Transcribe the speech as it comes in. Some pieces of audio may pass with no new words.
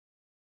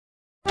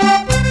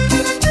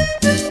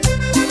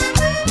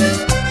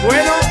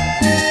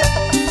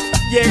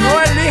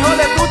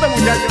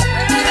muchachos.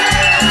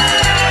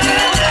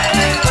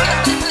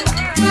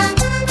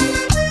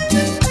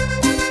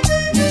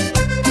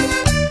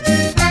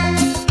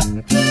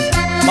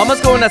 Vamos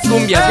con unas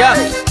cumbias, ya.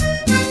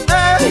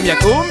 Cumbia,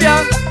 cumbia.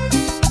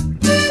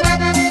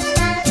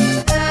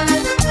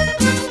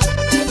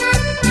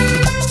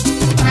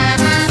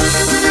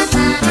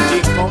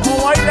 Y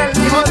cómo baila el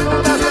hijo de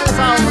puta ese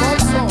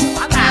sabroso.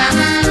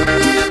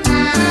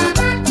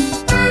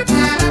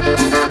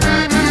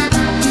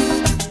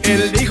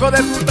 El hijo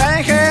de puta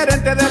es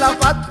gerente de la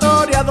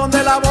factoría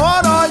donde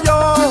laboro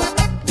yo.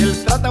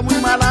 Él trata muy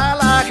mal a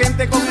la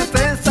gente con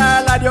este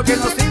salario que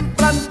nos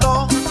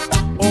implantó.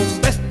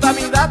 Hombre, esta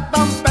vida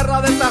tan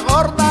perra de esta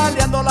gorda,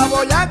 liando la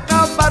voy a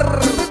acabar.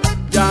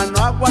 Ya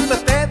no aguanto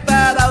este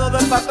tarado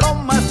del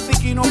patrón,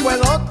 mastica y no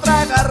puedo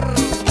tragar.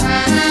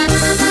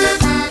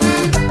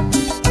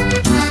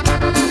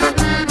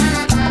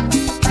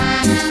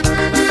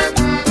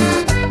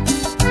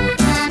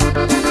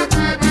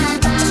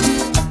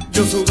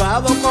 Yo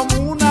sudado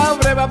como una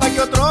breva para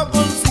que otro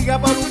consiga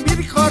por un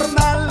vil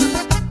jornal.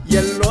 Y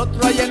el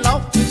otro ahí en la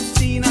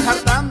oficina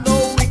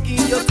hartando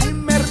wikillos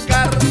sin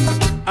mercar.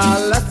 A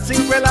las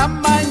 5 de la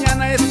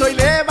mañana estoy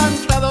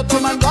levantado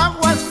tomando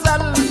agua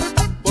sal.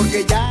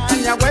 Porque ya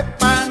ni agua de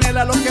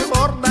panela lo que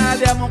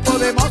jornaleamos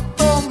podemos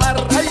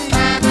tomar. Ay.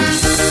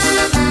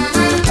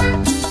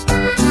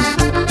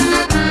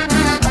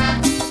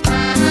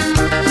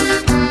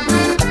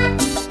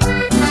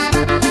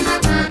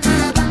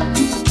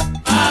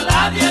 A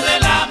las 10 de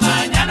la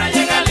mañana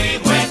llega el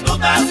hijo de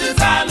puta sin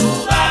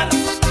saludar.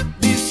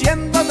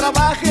 Diciendo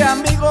trabaje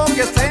amigo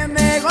que ese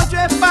negocio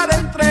es para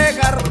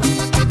entregar.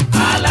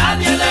 A las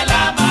 10 de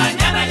la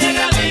mañana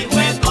llega el hijo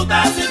de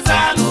puta sin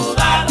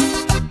saludar.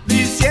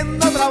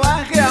 Diciendo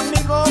trabaje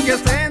amigo que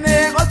ese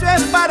negocio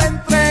es para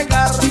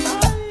entregar.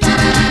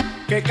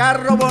 Qué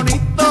carro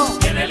bonito,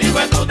 Tiene el hijo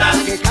de puta,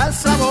 qué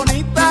casa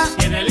bonita,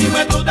 tiene el hijo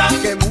de puta,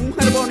 qué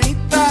mujer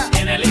bonita,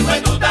 tiene el hijo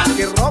de puta,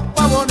 qué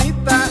ropa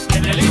bonita.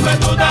 tiene el hijo de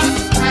puta.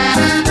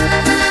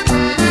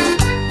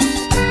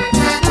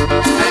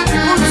 En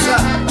Iguza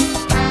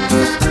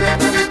me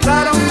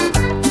comentaron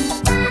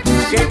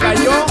que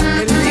cayó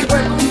el hijo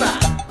de puta.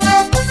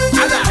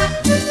 Ana,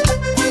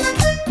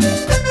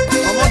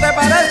 ¿cómo te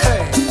parece?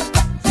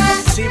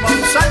 Simón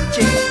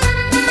Sánchez.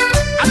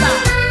 Ana.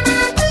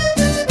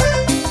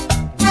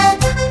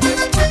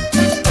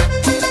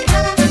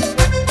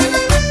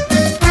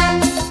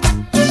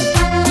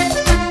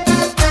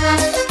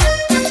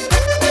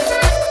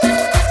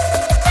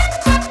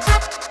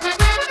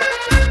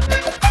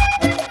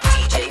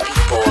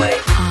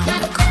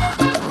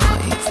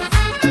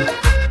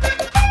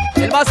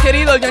 El más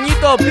querido, el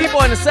ñoñito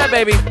Pipo en set,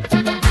 baby.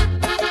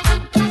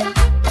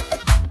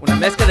 Una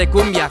mezcla de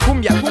cumbia,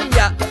 cumbia,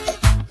 cumbia.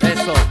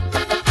 Eso.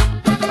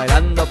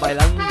 Bailando,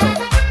 bailando.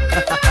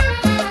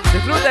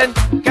 Disfruten.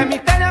 Qué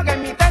misterio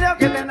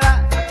que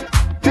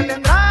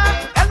tendrá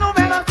el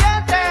número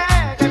 7.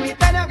 Qué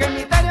misterio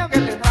que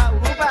tendrá,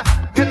 upa,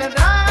 que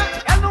tendrá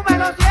el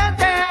número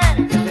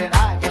 7. ¿Qué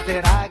será, qué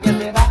será, qué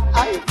será?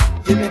 Ay,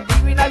 yo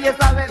investigo y nadie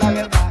sabe la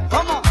verdad.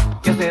 ¿Cómo?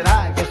 ¿Qué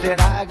será, qué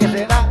será, qué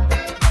será?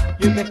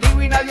 Yo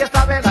investigo y nadie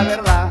sabe la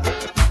verdad.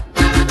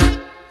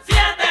 7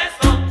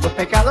 son, Los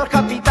pecados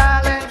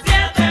capitales,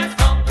 7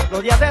 son,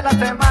 los días de la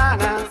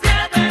semana,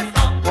 7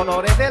 son,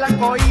 colores del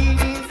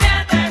arcoíris,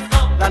 7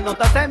 son. las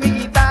notas de mi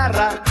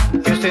guitarra.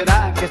 ¿Qué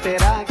será? ¿Qué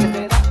será? ¿Qué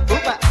será?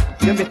 Upa,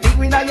 yo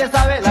investigo y nadie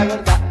sabe la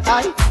verdad.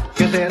 Ay,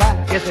 ¿qué será?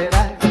 ¿Qué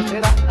será? ¿Qué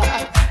será?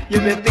 Ay, yo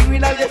investigo y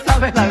nadie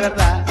sabe la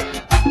verdad.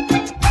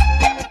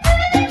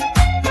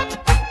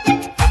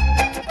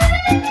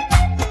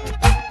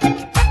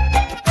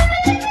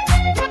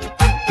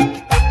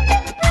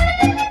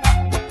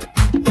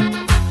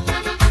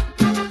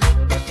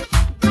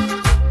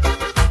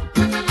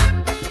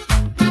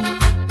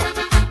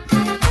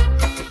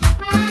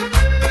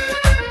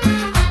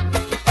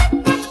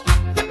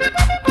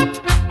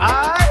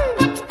 Ay,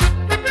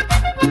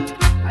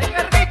 ay,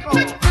 qué rico.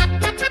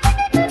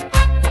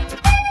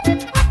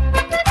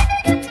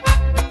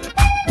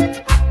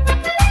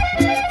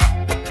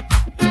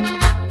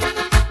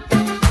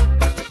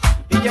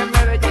 Y en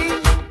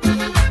Medellín,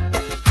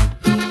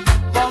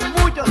 con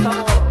mucho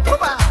sabor.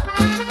 ¡Upa!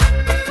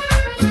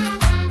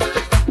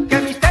 Qué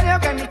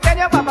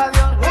misterio, papá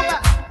Dios.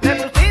 ¡Upa! Le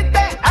pusiste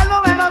al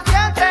número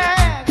 7.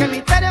 Qué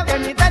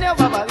misterio,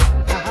 papá Dios.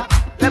 Ajá.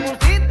 Le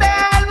pusiste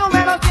al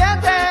número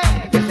 7.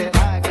 ¿Qué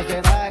será, qué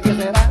será, qué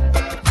será?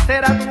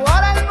 ¿Será tu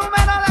hora el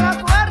número de la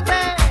suerte?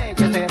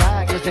 ¿Qué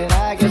será, qué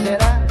será, qué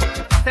será?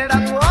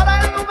 ¿Será tu hora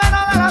el número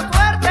de la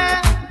suerte?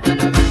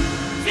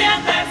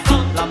 7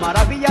 son, Las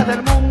maravillas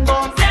del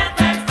mundo,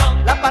 7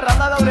 son, la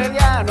parranda de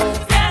Aureliano,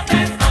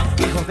 7 son,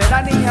 hijos de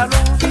la niña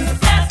luz, 7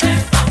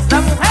 son.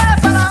 las mujeres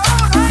para uno.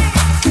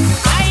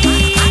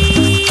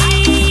 ¡Ay!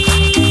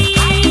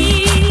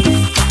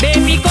 De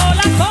pico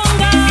la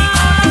conga.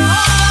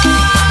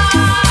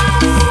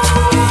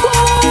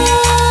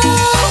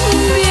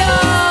 Cumbia.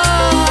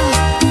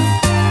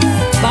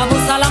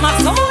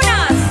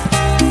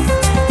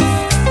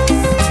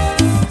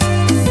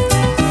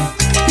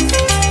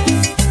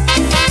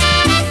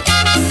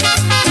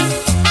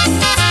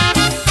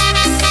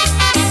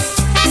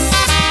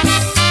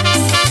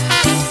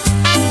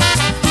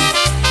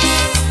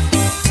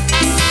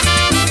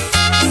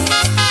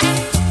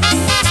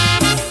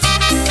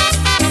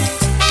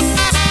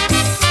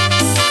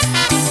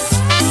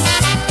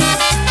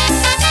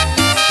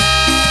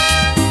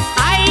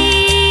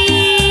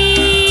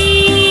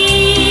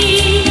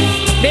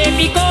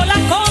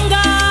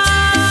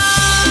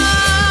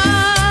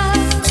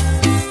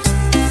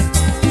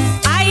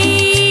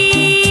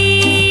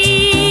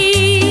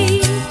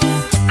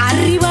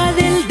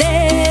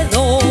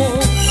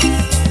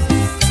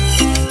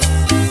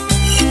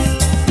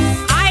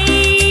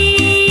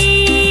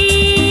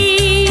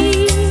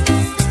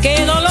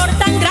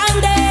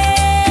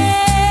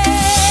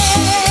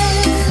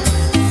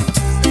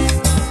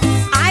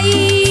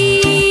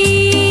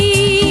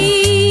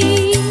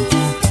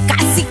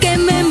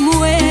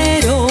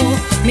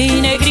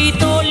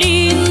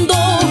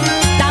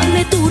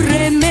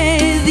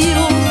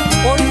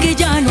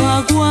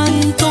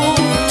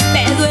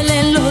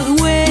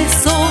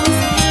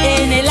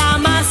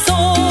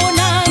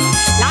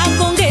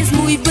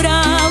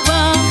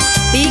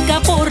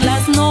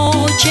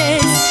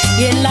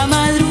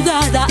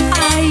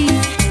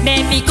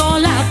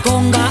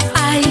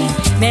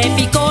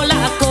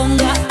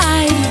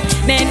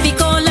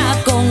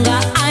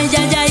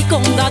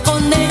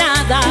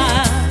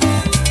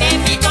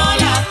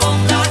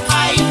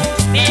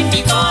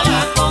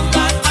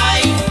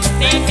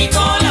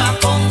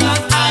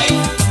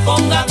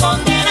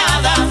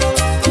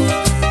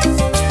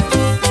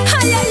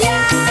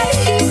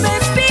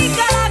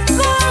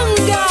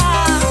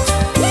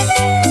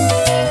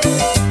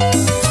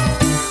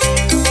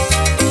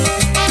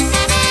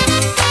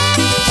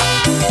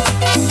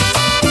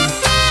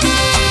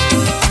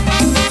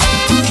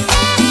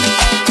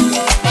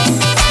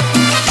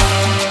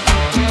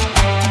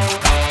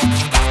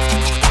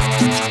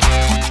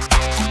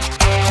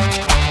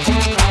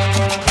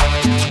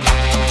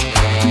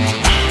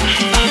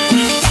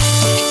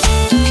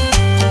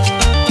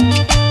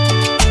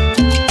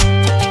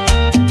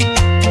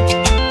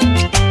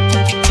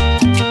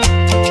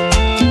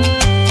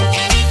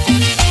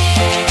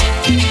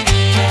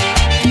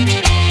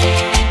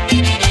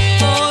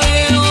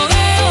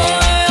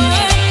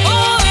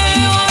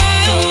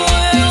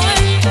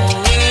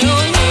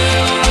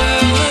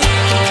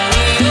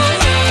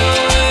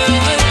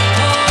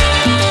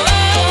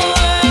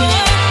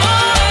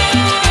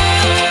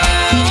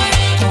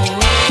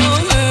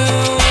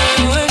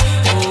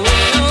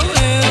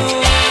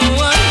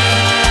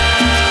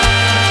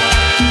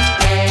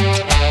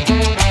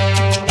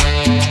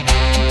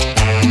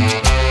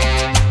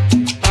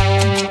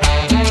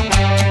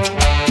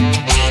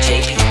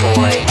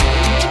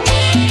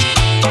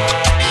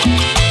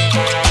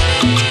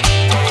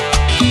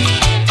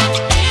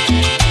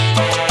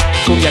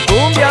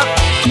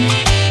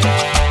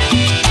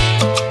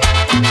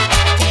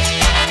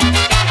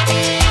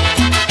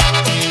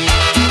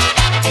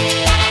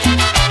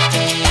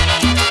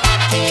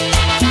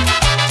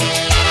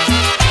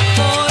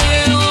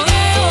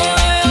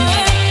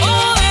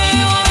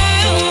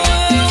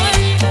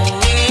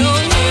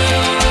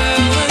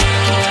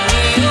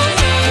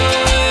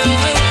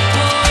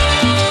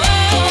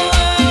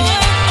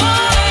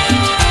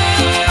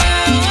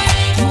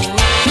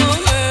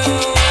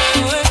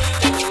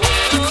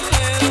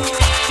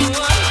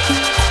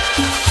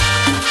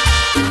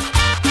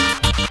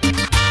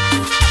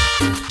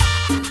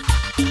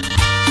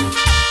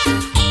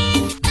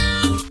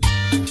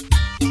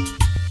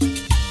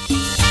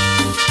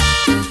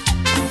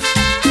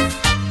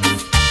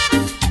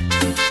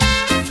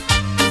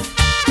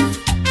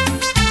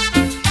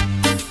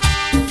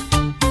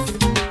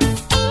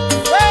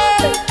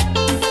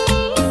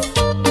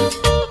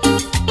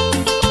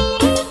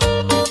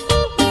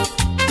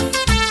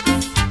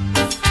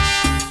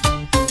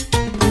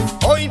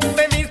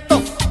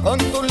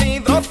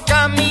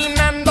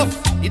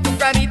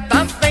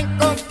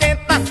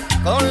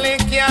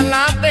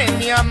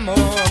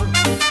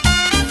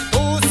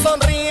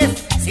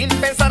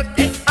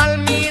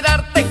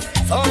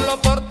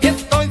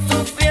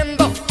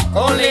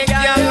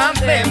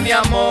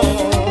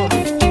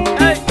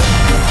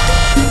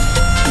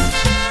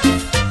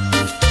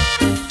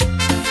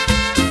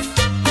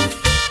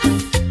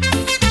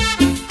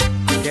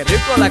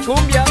 la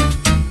cumbia.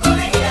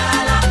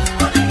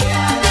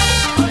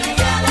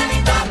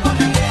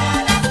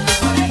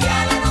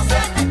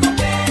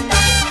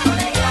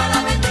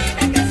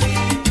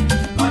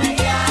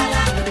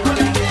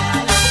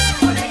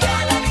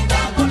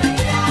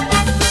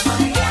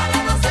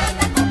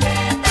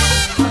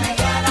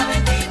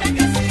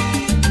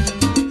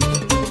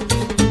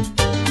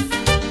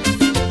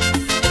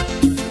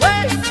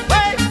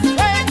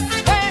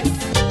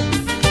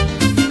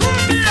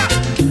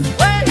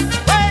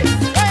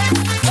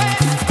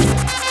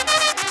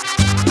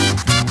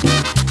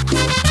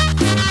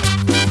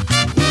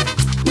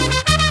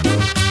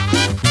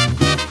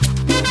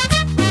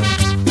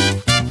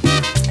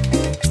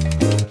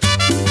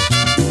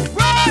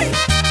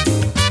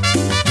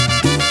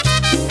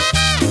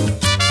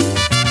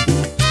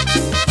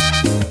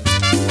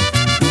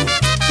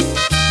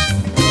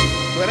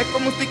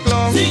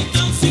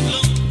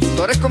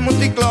 Tú eres como un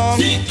ciclón,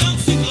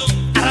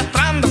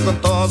 arrastrando con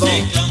todo,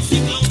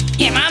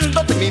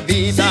 llevándote mi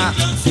vida,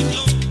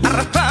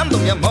 arrastrando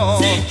mi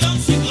amor,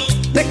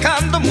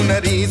 dejándome una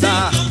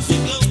herida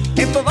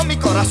en todo mi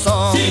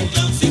corazón,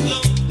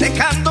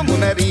 dejándome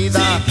una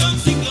herida.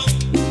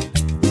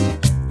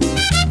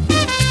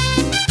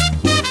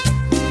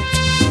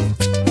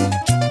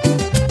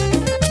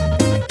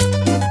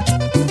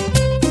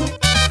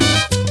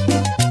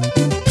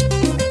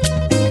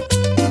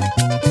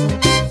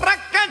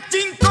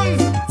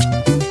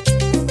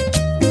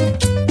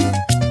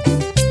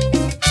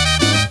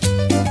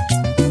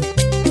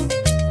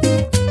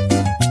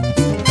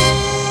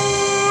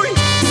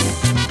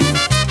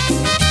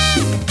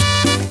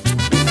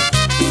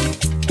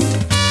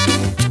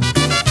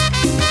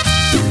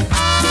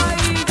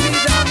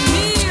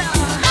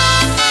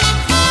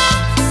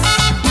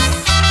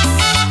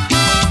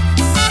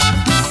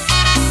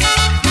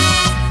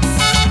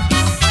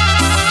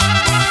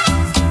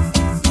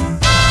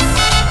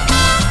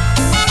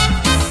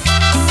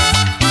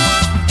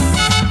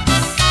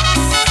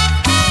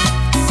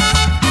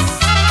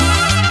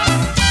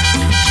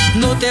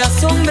 No te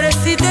asombres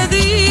si te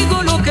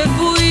digo lo que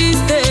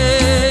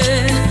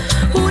fuiste,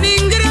 un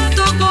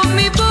ingrato con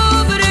mi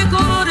pobre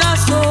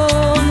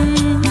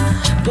corazón,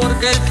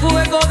 porque el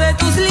fuego de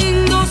tus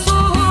lindos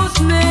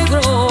ojos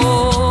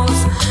negros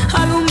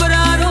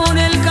alumbraron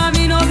el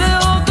camino de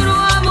otro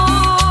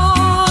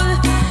amor,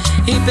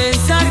 y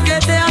pensar que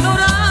te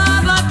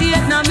adoraba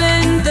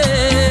tiernamente,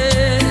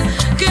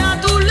 que a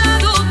tu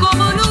lado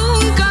como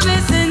nunca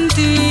me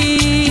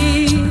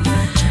sentí,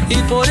 y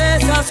por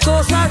esas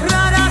cosas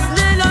raras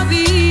de la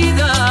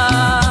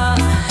vida,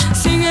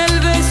 sin el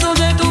beso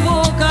de tu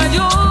boca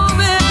yo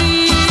me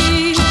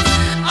vi.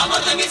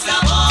 Amor de mis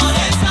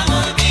amores,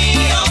 amor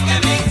mío, que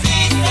me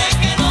hiciste,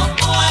 que no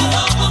puedo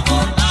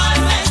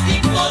conformarme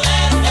sin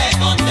poderte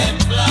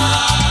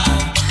contemplar.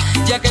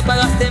 Ya que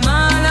pagaste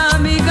mal a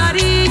mi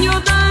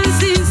cariño tan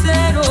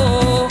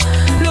sincero,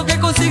 lo que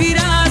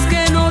conseguirás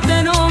que no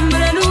te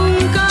nombre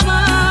nunca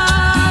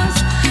más.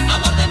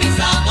 Amor de mis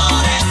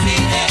amores, si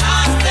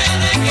dejaste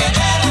de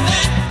quererme,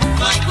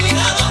 no hay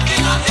cuidado que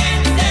la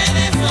gente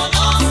de eso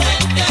no se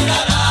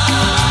enterará.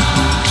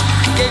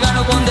 Que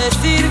gano con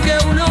decir que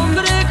un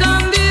hombre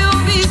cambió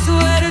mi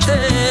suerte,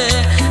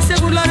 se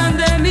burlarán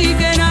de mí,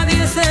 que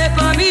nadie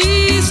sepa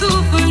mi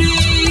sufrir.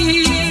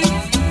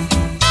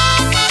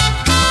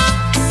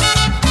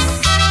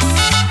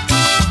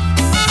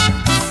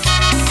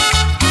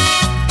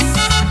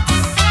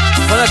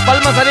 Con las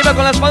palmas arriba,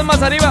 con las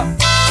palmas arriba.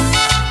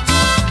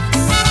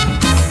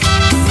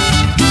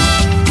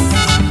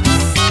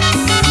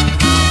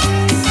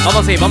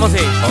 Vamos sí, vamos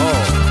sí.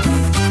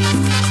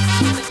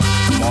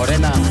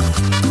 Morena,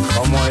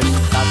 ¿cómo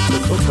está tu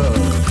cuco?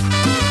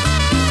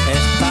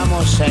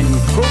 Estamos en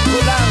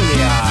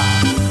Cuculandia.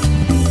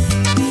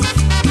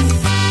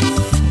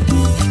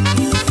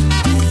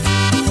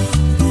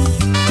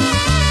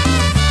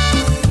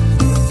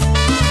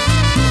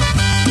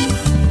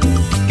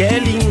 Qué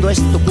lindo es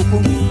tu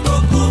cucú,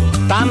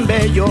 tan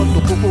bello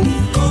tu cucú,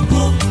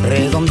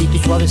 redondito y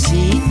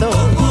suavecito.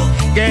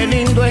 Qué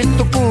lindo es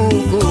tu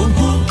cucú,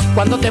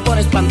 cuando te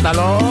pones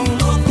pantalón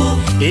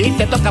y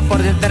te toca por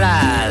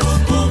detrás,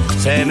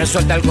 se me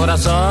suelta el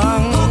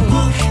corazón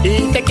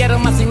y te quiero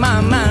más y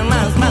más, más,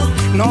 más, más.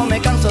 No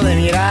me canso de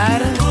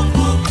mirar,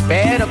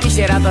 pero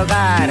quisiera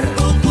tocar.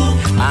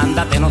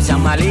 Ándate, no seas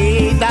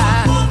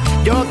malita,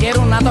 yo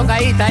quiero una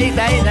tocadita,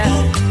 ita, ita.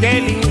 Qué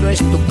lindo es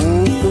tu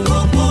cucu,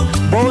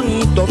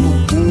 bonito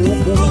tu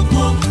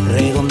cucu,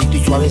 redondito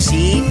y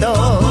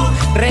suavecito.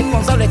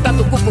 Responsable está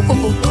tu cucu,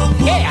 cucu.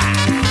 Yeah.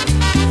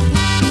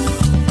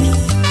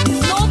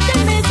 No te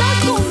metas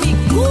con mi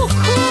cucu,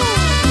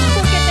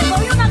 porque te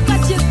doy una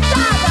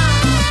cachetada.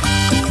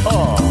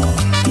 Oh,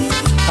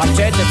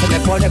 cachete se me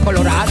pone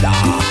colorada,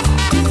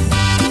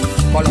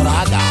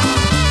 colorada.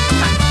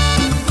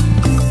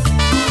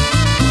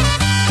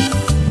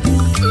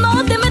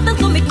 No te metas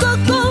con mi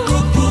coco,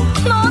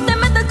 no te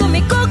metas con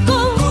mi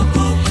coco.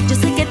 Yo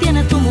sé que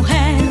tienes tu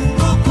mujer,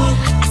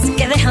 así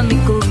que deja mi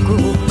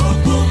cucu.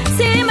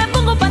 Si me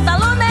pongo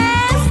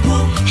pantalones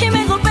y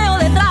me golpeo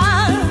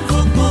detrás,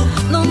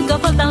 nunca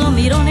falta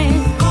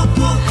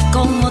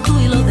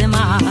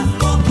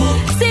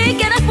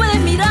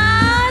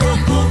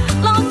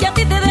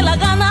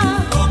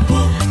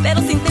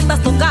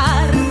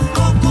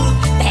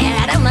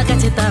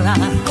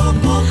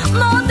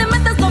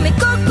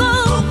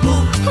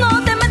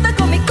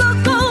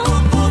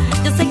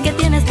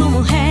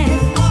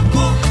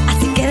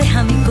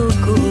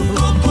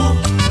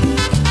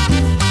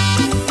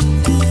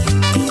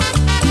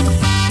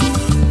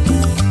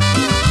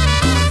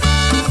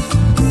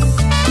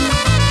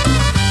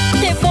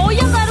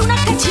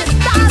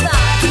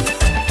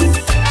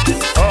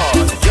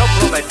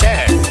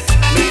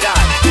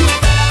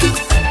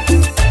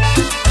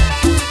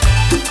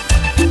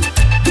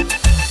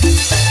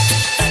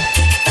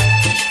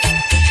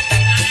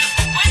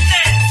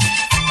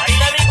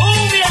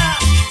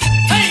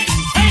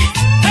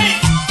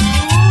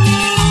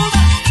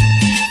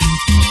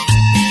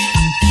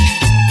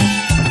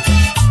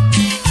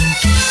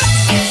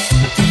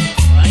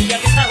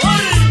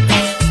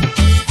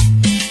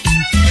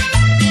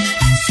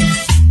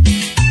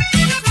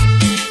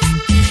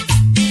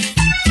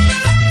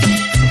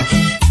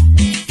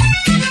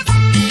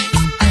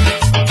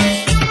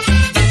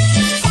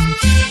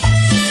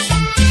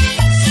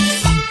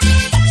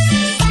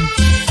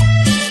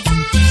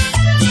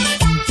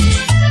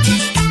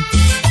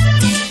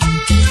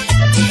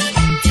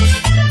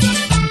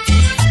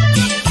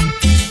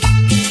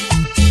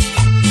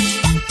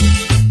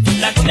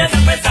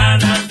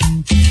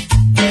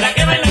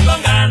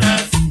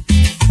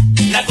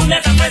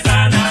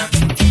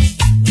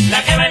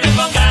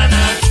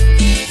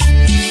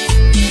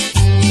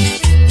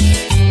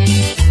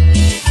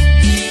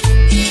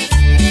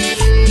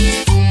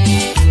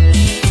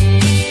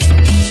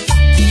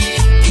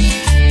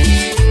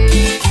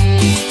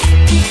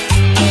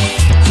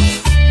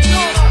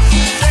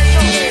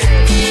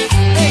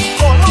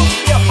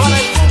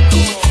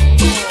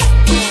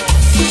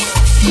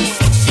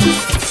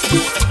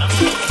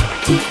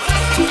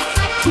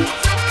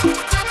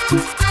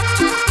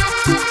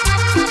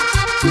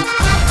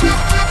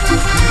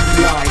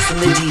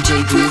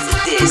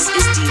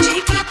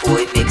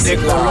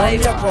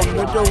con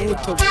mucho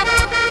gusto.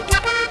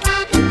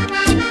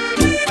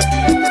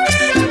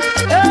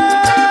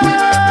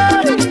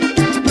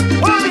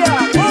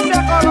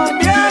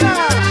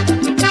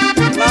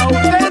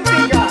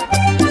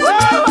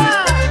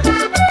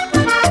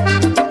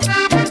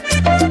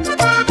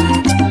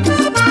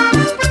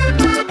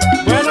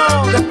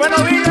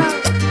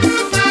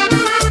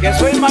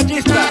 Soy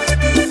machista,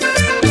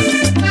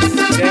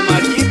 de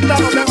machista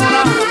no tengo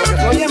nada, porque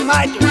soy el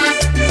macho.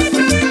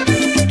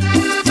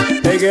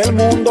 En el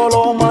mundo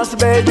lo más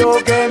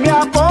bello que me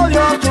ha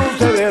podido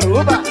suceder,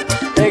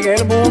 en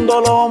el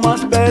mundo lo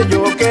más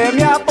bello que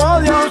me ha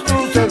podido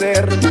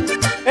suceder,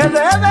 es de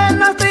haber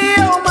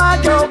nacido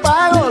macho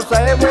para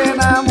gozar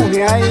buena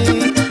mujer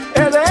ahí,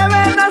 es de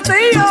haber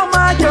nacido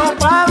macho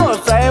para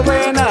gozar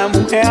buena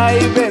mujer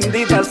ahí,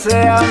 bendita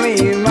sea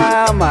mi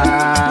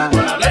mamá.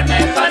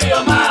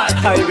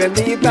 Ay,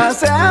 bendita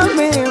sea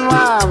mi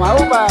mamá,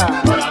 upa.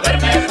 Por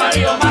haberme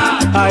parido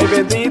macho. Ay,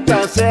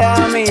 bendita sea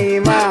mi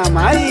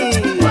mamá,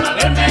 ay. Por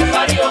haberme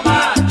parido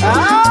macho.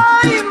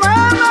 Ay,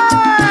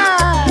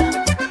 mamá.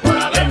 Por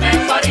haberme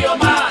parido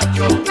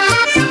macho.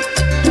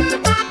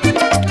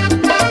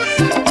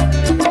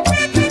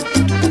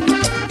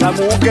 Las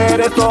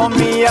mujeres son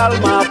mi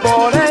alma,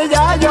 por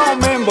ella yo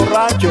me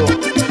emborracho.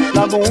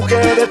 Las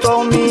mujeres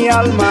son mi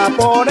alma,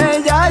 por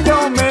ella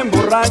yo me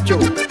emborracho.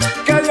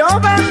 Que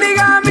Dios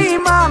bendiga a mi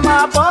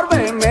mamá por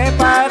verme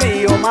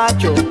parido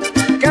macho.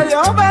 Que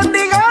Dios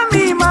bendiga a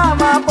mi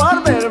mamá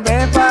por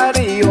verme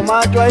parido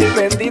macho. Ay,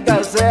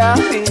 bendita sea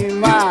mi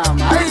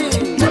mamá.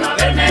 Ay, por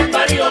haberme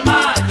parido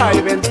macho.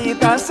 Ay,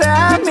 bendita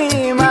sea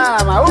mi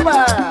mamá.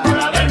 Upa. Por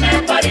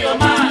haberme parido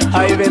macho.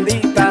 Ay,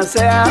 bendita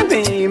sea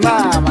mi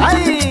mamá.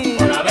 Ay,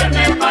 por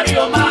haberme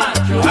parido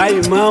macho.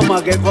 Ay,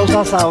 mamá, qué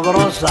cosa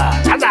sabrosa.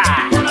 ¡Anda!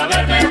 Por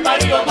haberme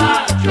parido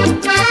macho.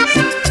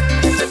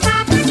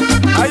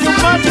 Hay un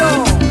macho,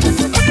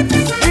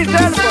 dice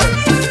él,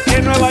 pues,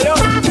 en Nueva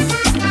York.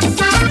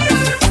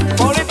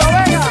 Bonito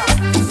Vega.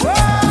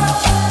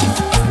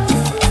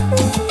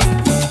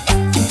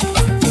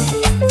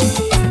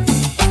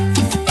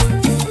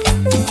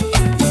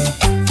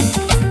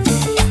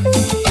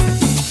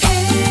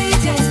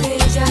 Ella es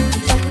bella,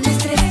 igual que una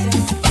estrella.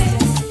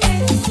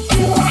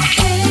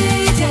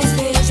 Ella es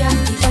bella,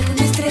 igual que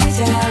una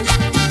estrella.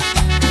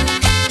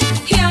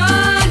 Y a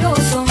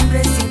los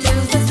hombres siempre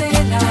los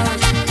desvela.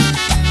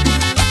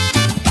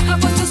 Ha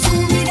puesto su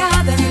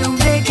mirada en el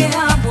hombre que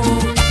amo.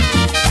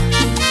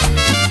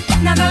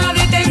 Nada la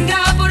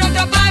detendrá por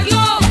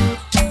atraparlo.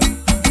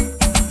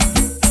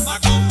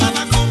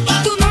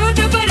 Tú no lo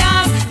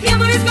atraparás, mi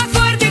amor es más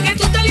fuerte que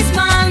tu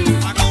talismán.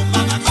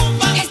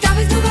 Esta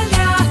vez no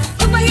valdrá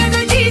tu magia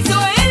de hechizo,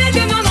 él es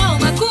de mamá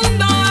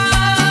Macumba.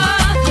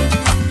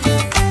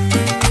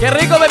 ¡Qué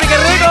rico, baby, qué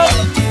rico!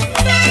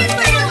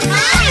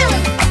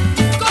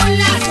 Con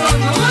la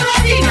sonora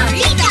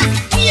dinamita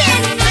y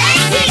en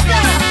México.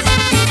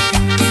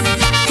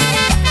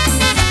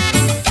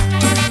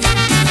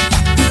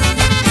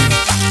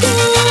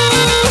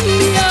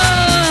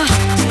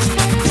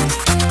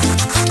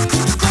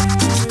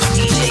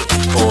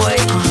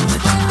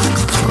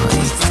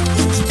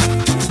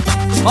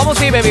 Vamos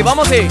sí, baby,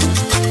 vamos sí.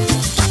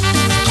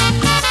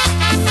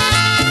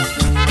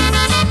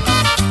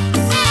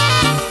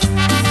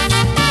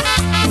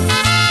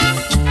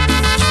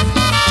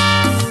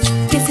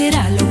 ¿Qué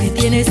será lo que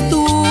tienes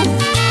tú?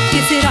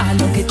 ¿Qué será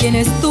lo que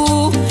tienes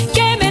tú?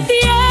 Que me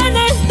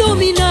tienes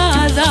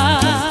dominada.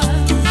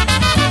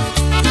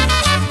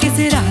 ¿Qué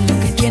será lo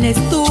que tienes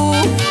tú?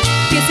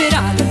 ¿Qué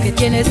será lo que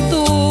tienes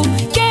tú?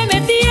 Que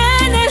me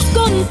tienes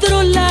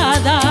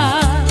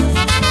controlada.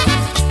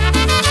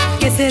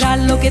 ¿Qué será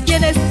lo que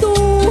tienes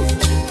tú?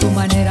 Tu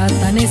manera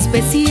tan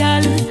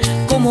especial,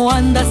 cómo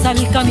andas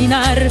al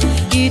caminar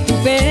y tu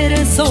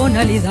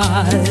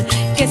personalidad.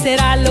 ¿Qué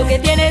será lo que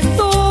tienes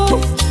tú?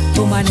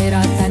 Tu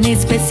manera tan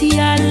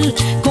especial,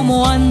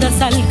 cómo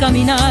andas al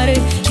caminar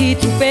y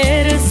tu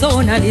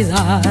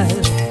personalidad.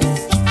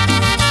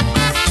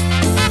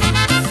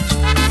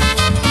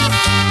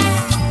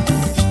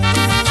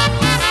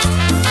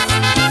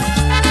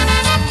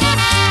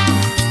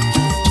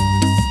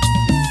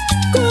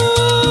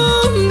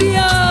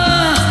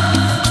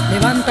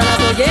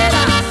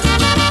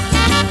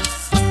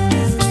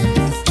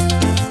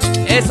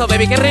 Eso,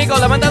 baby, qué rico.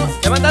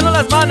 Levantando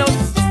las manos.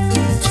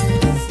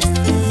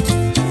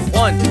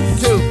 1,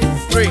 2,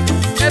 3.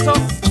 Eso.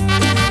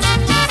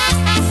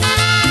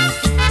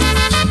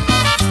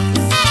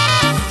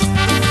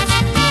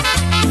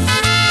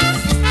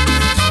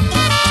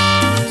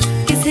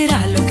 ¿Qué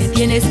será lo que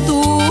tienes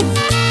tú?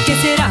 ¿Qué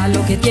será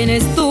lo que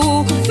tienes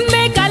tú?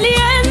 Me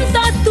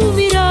calienta tu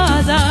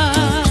mirada.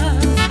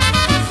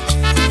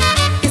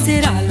 ¿Qué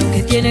será lo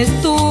que tienes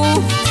tú?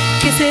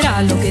 ¿Qué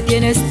será lo que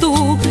tienes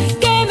tú?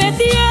 Que me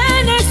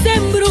tienes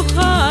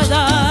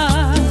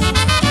embrujada.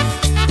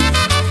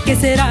 ¿Qué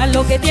será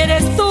lo que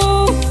tienes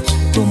tú?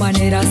 Tu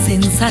manera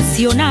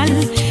sensacional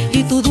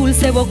y tu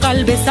dulce boca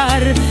al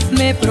besar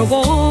me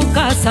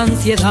provocas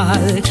ansiedad.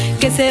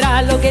 ¿Qué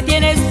será lo que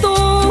tienes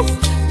tú?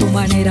 Tu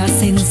manera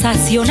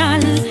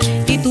sensacional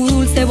y tu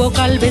dulce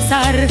boca al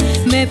besar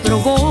me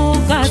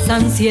provocas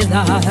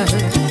ansiedad.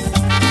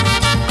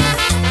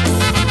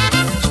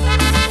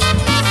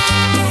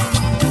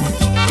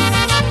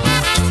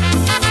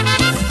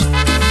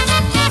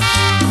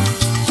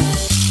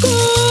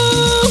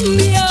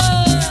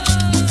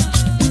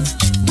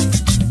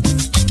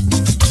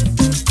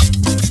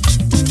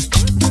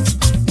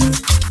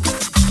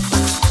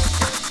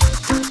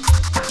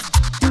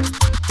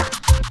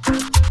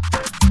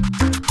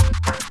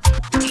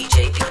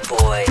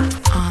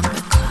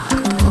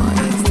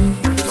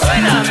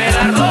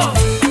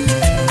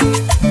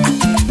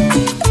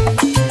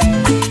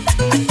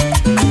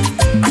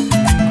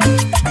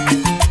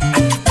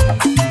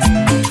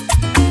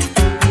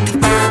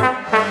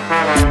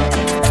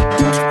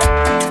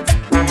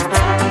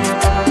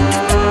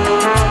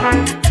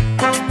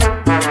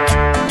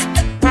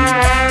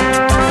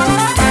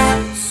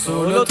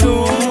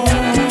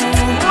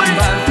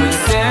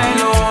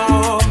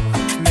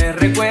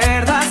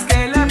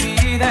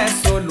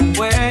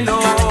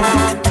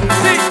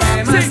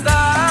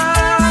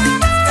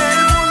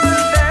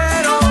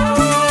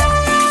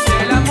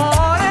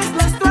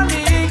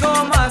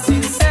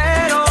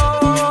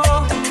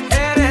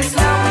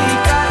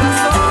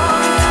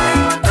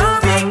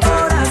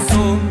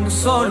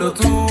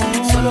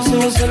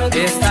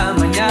 Esta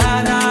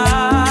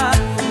mañana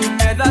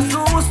me das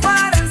luz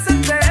para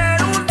encender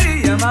un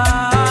día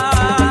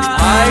más.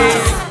 Ay,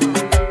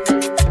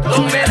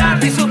 Don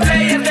Medardo y sus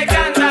players te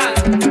cantan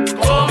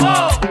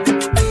como.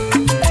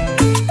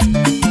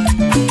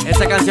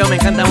 esta canción me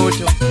encanta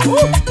mucho.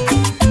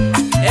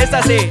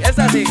 Esta sí,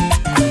 esta sí.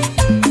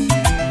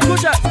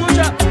 Escucha,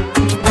 escucha.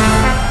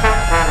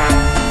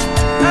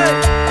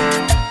 Hey.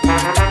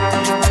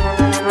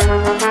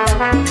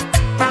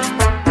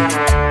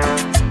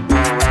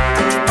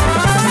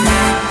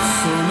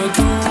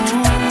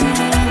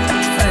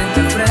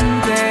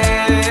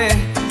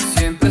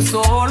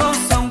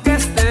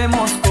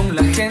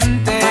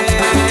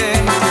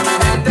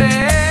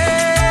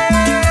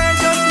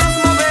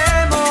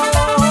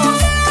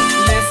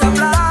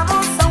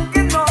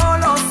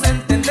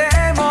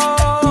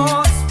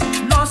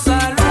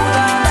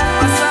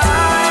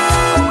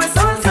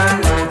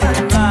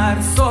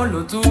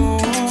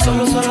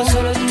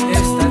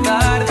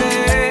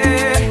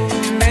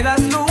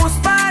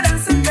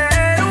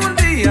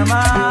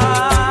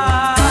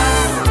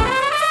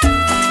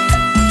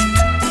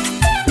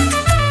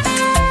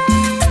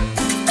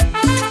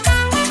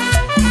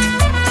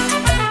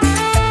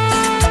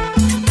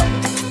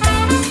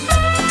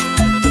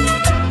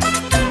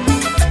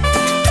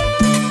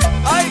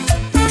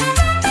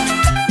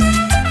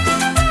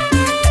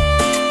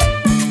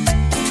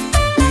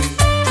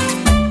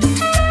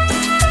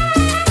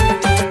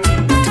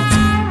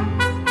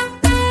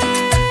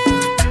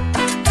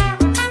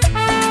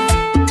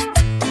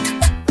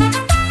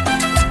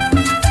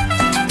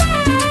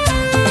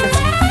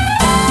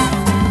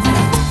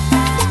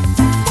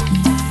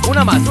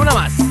 Una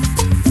más.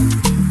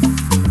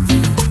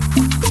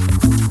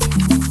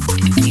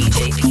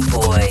 DJ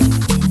P-Boy.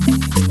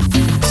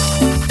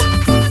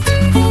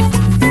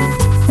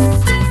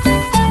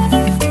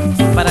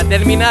 Para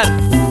terminar,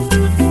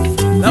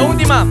 la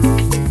última.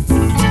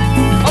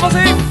 Vamos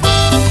a ir.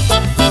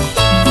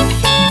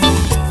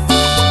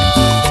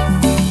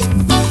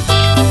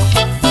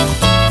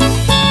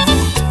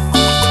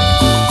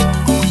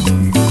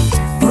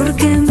 ¿Por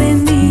qué me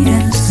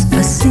miras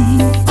así?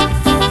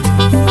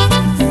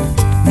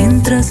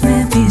 Mientras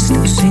me he visto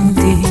sin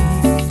ti,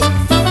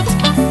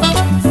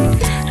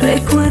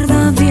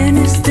 recuerda bien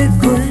este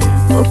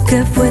cuerpo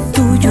que fue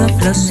tuyo a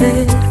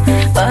placer,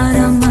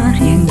 para amar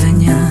y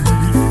engañar.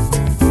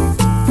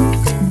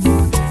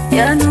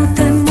 Ya no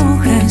te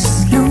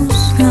mojes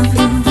los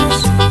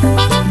labios,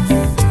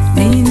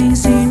 ni me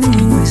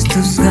insinúes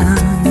tus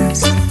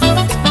ganas.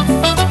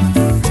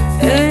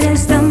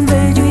 Eres tan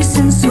bello y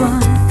sensual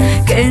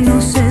que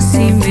no sé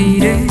si me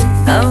iré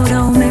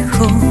ahora o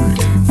mejor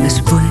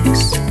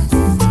después.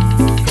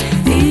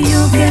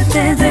 Que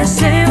te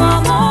deseo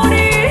a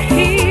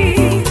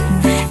morir,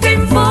 ¿qué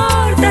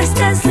importa?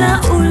 Esta es la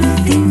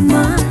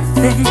última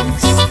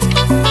vez.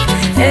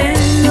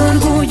 El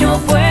orgullo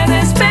puede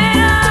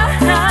esperar,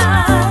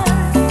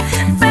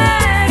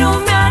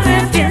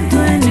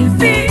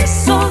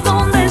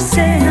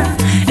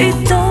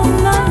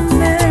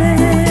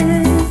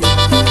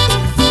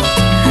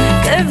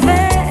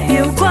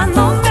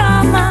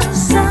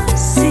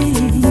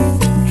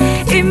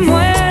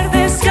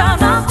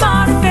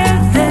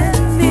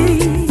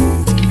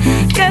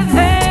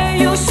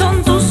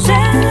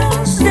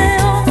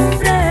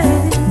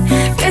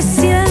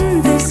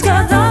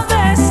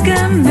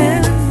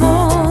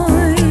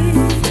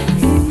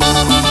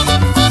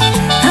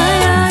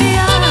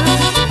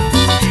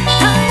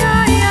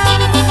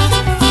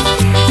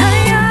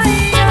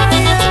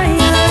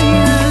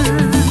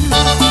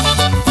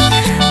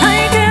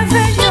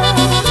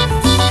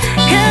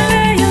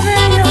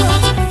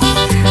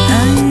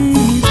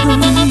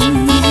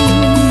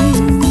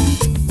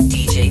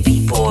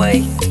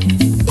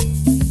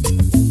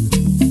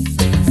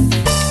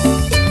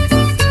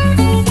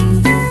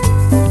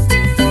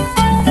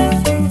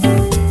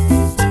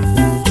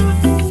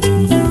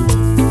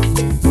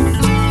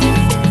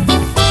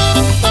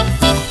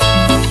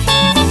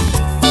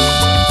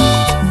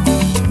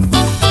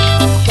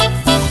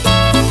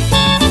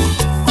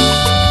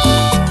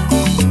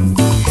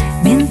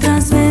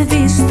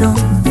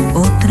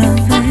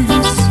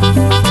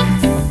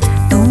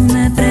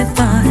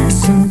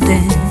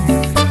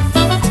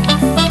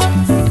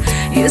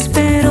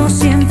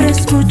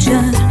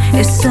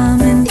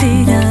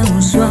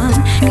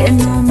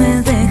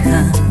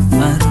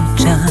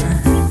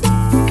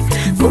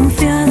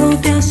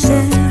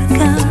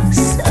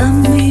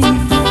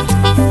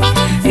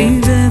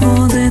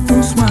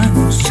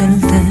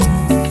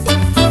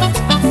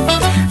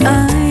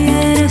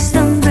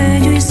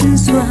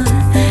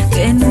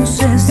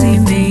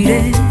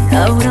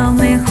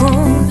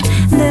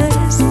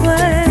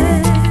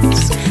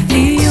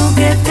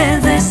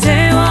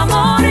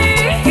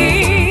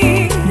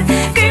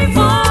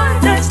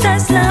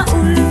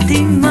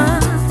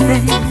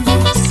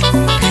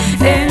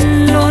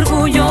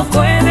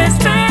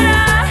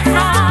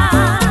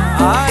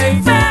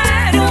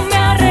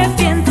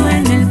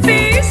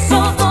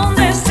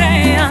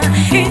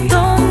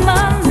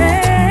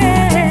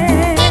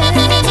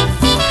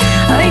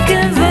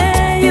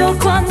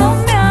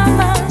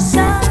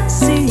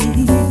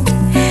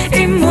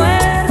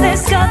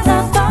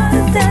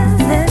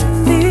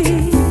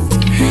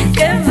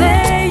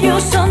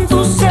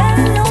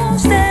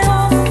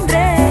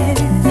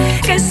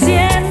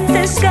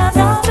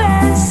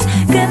 vez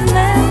que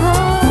me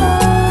voy.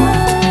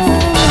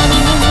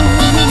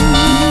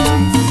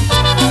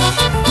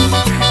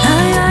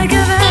 Ay, ay,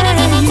 qué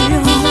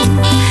bello.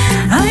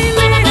 Ay,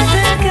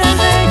 mírate qué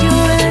bello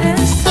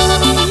eres tú.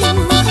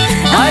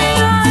 Ay,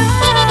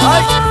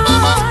 ay,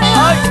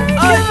 ay, qué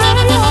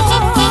bello.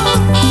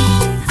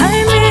 Ay,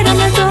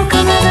 mírame,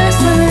 tócame,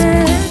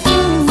 bésame tú.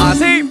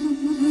 Así.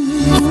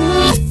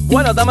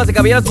 Bueno, damas y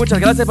caballeros, muchas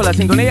gracias por la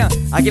sintonía.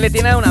 Aquí le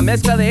tiene una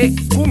mezcla de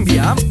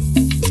cumbia.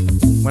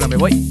 Bueno, me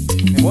voy.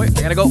 I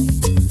gotta go.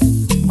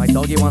 My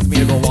doggy wants me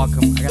to go walk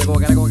him. I gotta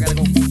go.